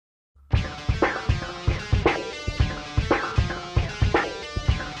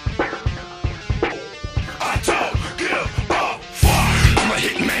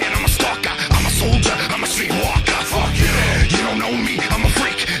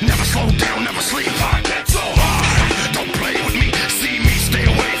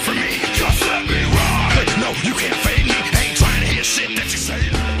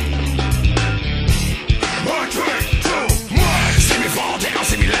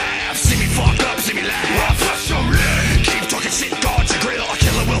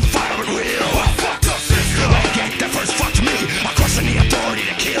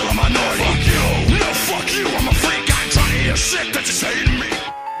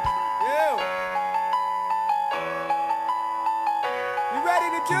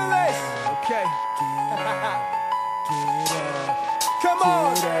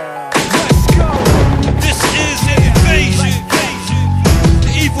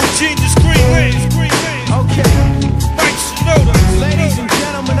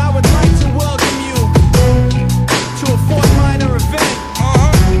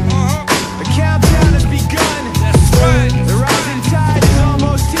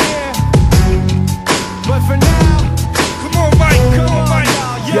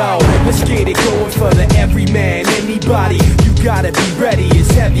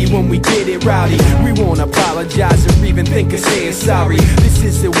get rowdy. We won't apologize or even think of saying sorry. This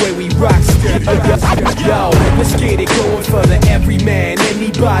is the way we rock steady. Yo, let's get it going for the everyman.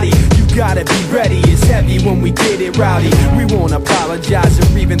 Anybody, you gotta be ready. It's heavy when we get it rowdy. We won't apologize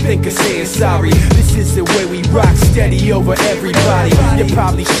or even think of saying sorry. This is the way we rock steady over everybody. You're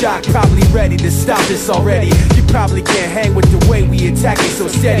probably shocked, probably ready to stop this already. You probably can't hang with the way we attack it so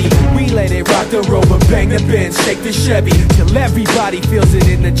steady. We let it rock the rover, bang the Benz, shake the Chevy, till everybody feels it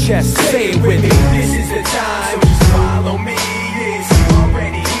in the chest. Say it with me. This is the time, just follow me. It's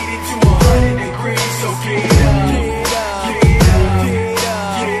already heated to 100 degrees, so get up.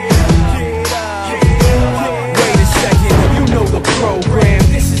 Wait a second, you know the program.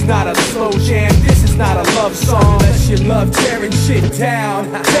 This is not a slow jam, this is not a love song. Unless you love tearing shit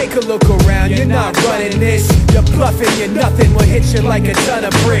down. Take a look around, you're not running this. You're bluffing, you're nothing, will hit you like a ton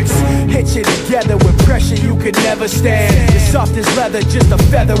of bricks. Hit you together with pressure you could never stand. You're soft as leather, just a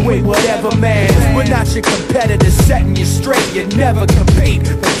featherweight, whatever man. We're not your competitors, setting you straight. You never compete,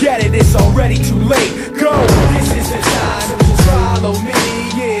 forget it, it's already too late. Go! This is the time, just follow me.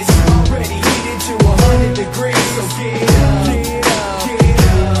 It's already heated to 100 degrees, so get up. Get up, get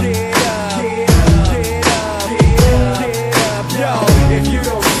up, get up, get up, get up, yo. If you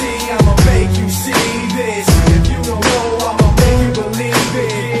don't see, I'ma make you see this. If you don't know, I'ma make you believe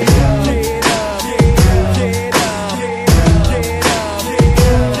it. Get up, get up, get up, get up,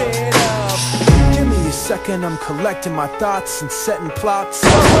 get up. Give me a second, I'm collecting my thoughts and setting plots.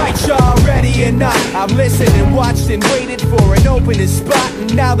 Alright, y'all ready or not? I've listened and watched and waited for an opening spot,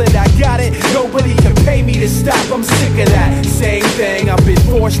 and now that I got it, nobody can pay me to stop. I'm sick of that same thing I've been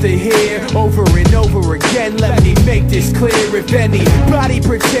forced to hear over and over again. Let me make this clear. If anybody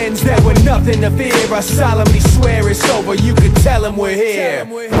pretends that we're nothing to fear, I solemnly swear it's over. You can tell them we're here.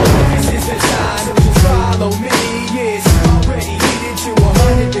 This is the time, just follow me. It's already heated to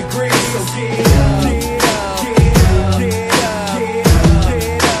 100 degrees, so get up. Get up, get up, get up,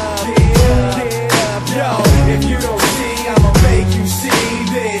 get up, get up, yo. If you don't see, I'ma make you see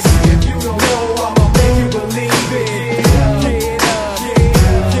this. If you don't know, I'ma make you believe it. Get up, get up, get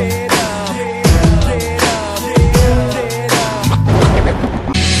up, get up, get up, get up.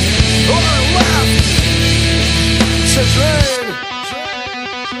 On the left, says rain.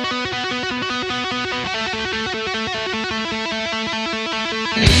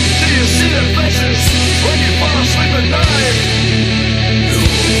 Do you see the faces when you fall asleep at night?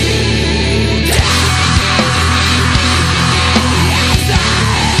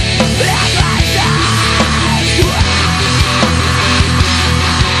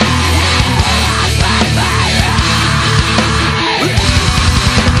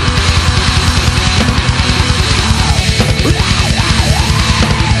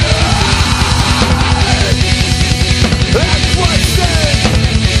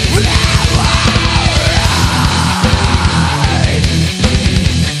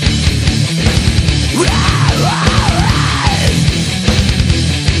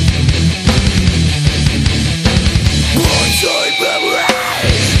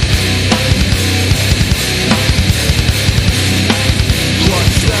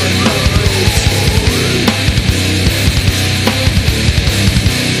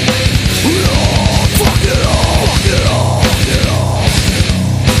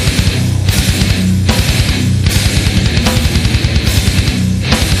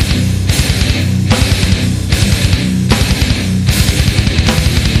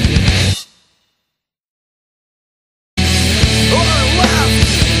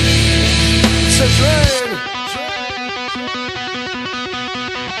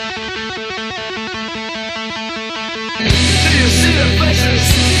 Do you see the faces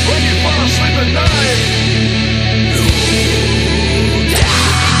when you fall asleep at night?